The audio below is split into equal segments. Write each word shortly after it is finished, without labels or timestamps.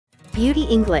Beauty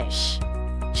English.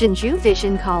 Jeonju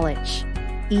Vision College.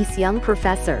 EasYoung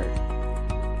Professor.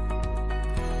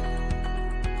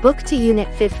 Book to Unit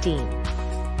 15.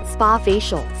 Spa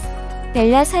Facials.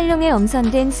 벨라 살롱에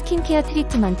엄선된 스킨케어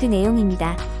트리트먼트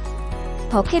내용입니다.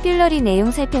 버케뷸러리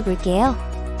내용 살펴볼게요.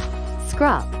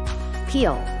 Scrub.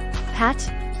 Peel. Pat.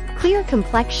 Clear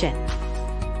complexion.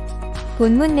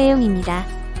 본문 내용입니다.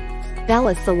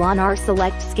 Bella Salon are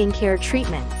select skincare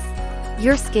treatments.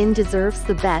 Your skin deserves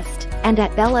the best, and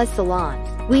at Bella Salon,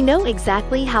 we know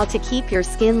exactly how to keep your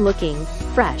skin looking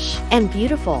fresh and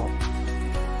beautiful.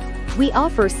 We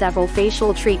offer several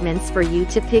facial treatments for you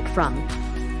to pick from.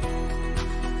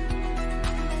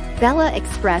 Bella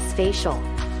Express Facial.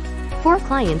 For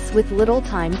clients with little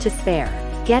time to spare,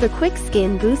 get a quick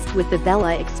skin boost with the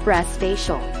Bella Express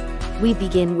Facial. We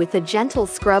begin with a gentle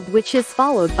scrub which is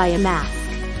followed by a mask.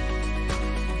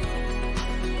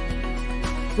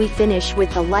 We finish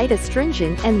with a light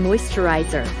astringent and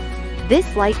moisturizer.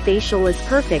 This light facial is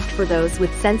perfect for those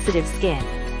with sensitive skin.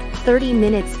 30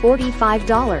 minutes $45.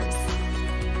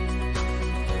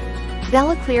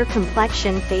 Bella Clear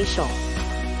Complexion Facial.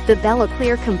 The Bella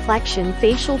Clear Complexion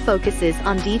Facial focuses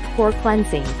on deep pore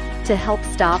cleansing to help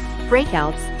stop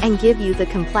breakouts and give you the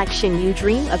complexion you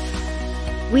dream of.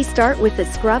 We start with a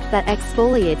scrub that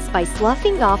exfoliates by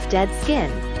sloughing off dead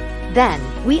skin. Then,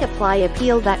 we apply a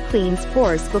peel that cleans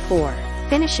pores before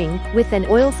finishing with an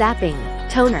oil zapping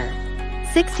toner.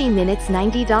 60 minutes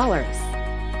 $90.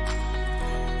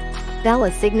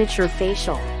 Bella Signature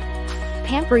Facial.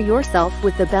 Pamper yourself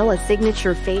with the Bella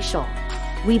Signature Facial.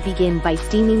 We begin by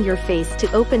steaming your face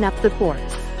to open up the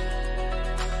pores.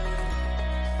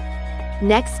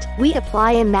 Next, we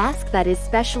apply a mask that is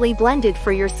specially blended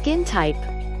for your skin type.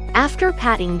 After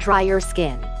patting dry your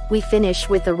skin, we finish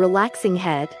with a relaxing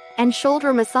head and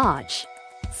shoulder massage.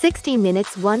 60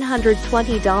 minutes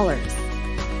 $120.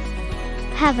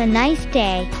 Have a nice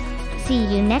day. See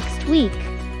you next week.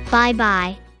 Bye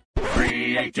bye.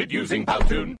 Created using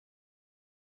Powtoon.